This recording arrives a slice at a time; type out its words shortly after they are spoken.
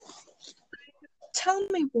tell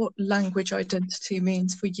me what language identity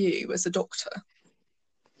means for you as a doctor.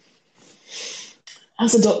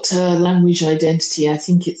 As a doctor, language identity, I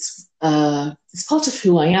think it's part of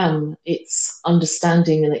who I am. It's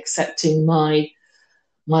understanding and accepting my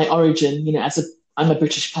origin. I'm a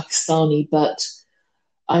British Pakistani, but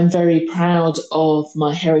I'm very proud of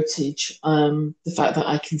my heritage. The fact that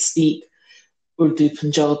I can speak Urdu,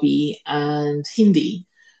 Punjabi, and Hindi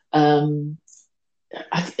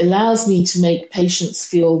allows me to make patients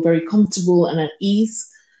feel very comfortable and at ease,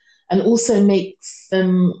 and also makes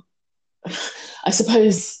them, I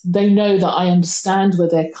suppose, they know that I understand where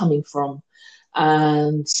they're coming from,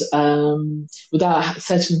 and without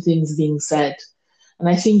certain things being said. And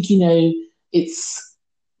I think, it's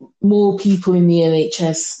more people in the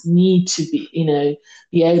NHS need to be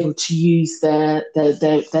able to use their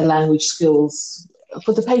language skills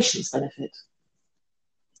for the patient's benefit.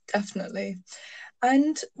 Definitely.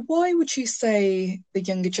 And why would you say the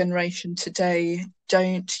younger generation today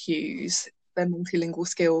don't use their multilingual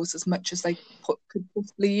skills as much as they could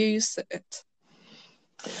possibly use it?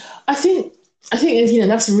 I think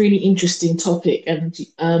that's a really interesting topic, and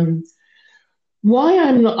why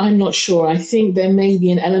I'm not sure. I think there may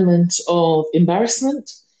be an element of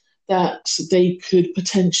embarrassment that they could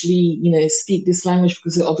potentially speak this language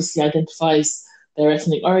because it obviously identifies their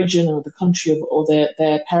ethnic origin or the country or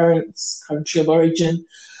their parents' country of origin.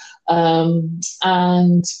 And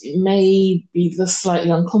it may be the slightly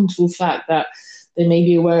uncomfortable fact that they may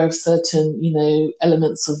be aware of certain,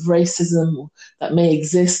 elements of racism that may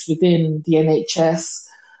exist within the NHS.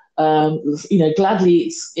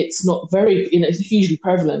 Gladly, it's not very, it's hugely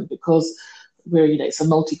prevalent because it's a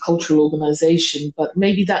multicultural organisation. But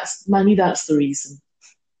maybe that's the reason.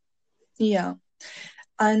 Yeah,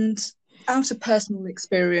 and out of personal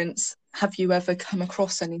experience, have you ever come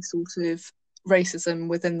across any sort of racism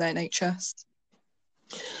within the NHS?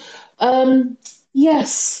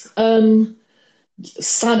 Yes.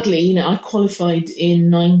 Sadly, I qualified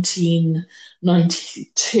in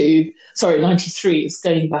 1992. Sorry, 93. It's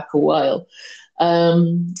going back a while.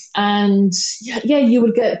 And you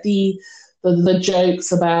would get the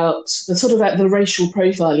jokes about the sort of like the racial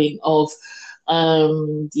profiling of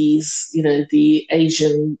the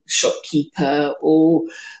Asian shopkeeper or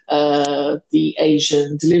the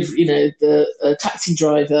Asian delivery, the taxi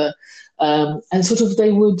driver, and sort of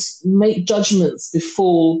they would make judgments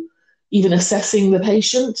before even assessing the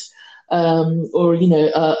patient, or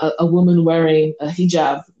a woman wearing a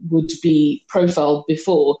hijab would be profiled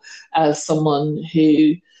before as someone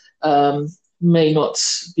who may not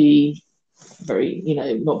be very,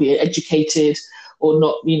 not be educated, or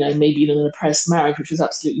not, maybe in an oppressed marriage, which was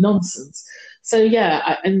absolutely nonsense. So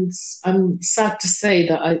yeah, and I'm sad to say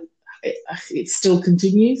that it still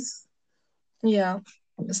continues. Yeah,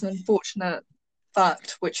 it's an unfortunate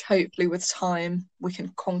fact, which hopefully with time we can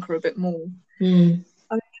conquer a bit more.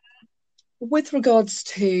 With regards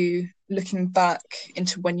to looking back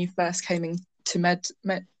into when you first came into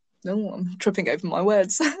I'm tripping over my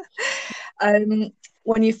words.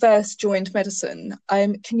 When you first joined medicine,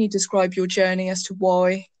 can you describe your journey as to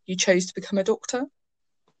why you chose to become a doctor?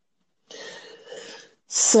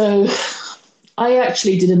 So I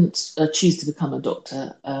actually didn't choose to become a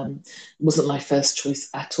doctor. It wasn't my first choice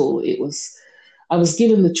at all. I was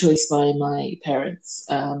given the choice by my parents.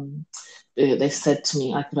 They said to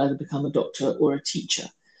me I could either become a doctor or a teacher,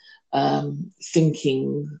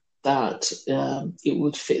 thinking that it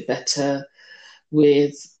would fit better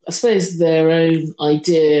with, I suppose, their own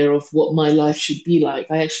idea of what my life should be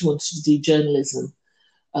like. I actually wanted to do journalism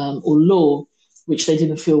or law, which they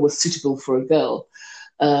didn't feel was suitable for a girl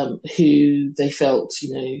who they felt,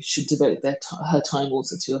 should devote her time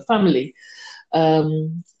also to a family.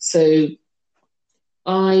 So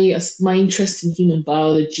my interest in human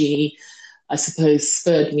biology, I suppose,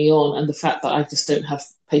 spurred me on, and the fact that I just don't have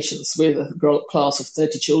patience with a class of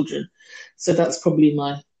 30 children. So that's probably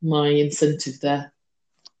my incentive there.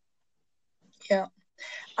 Yeah.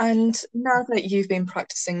 And now that you've been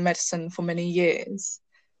practicing medicine for many years,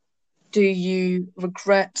 do you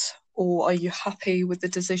regret or are you happy with the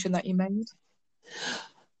decision that you made?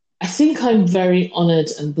 I think I'm very honoured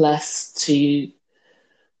and blessed to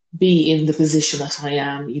be in the position that I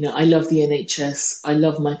am. I love the NHS, I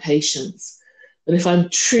love my patients. But if I'm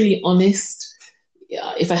truly honest,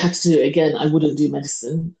 if I had to do it again, I wouldn't do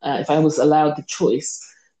medicine. If I was allowed the choice,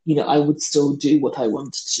 I would still do what I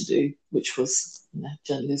wanted to do, which was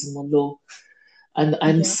journalism or law. And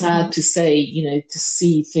I'm sad to say, to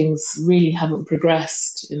see things really haven't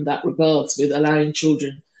progressed in that regards with allowing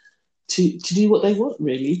children to do what they want,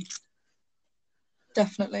 really.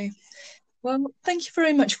 Definitely. Well, thank you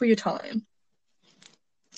very much for your time.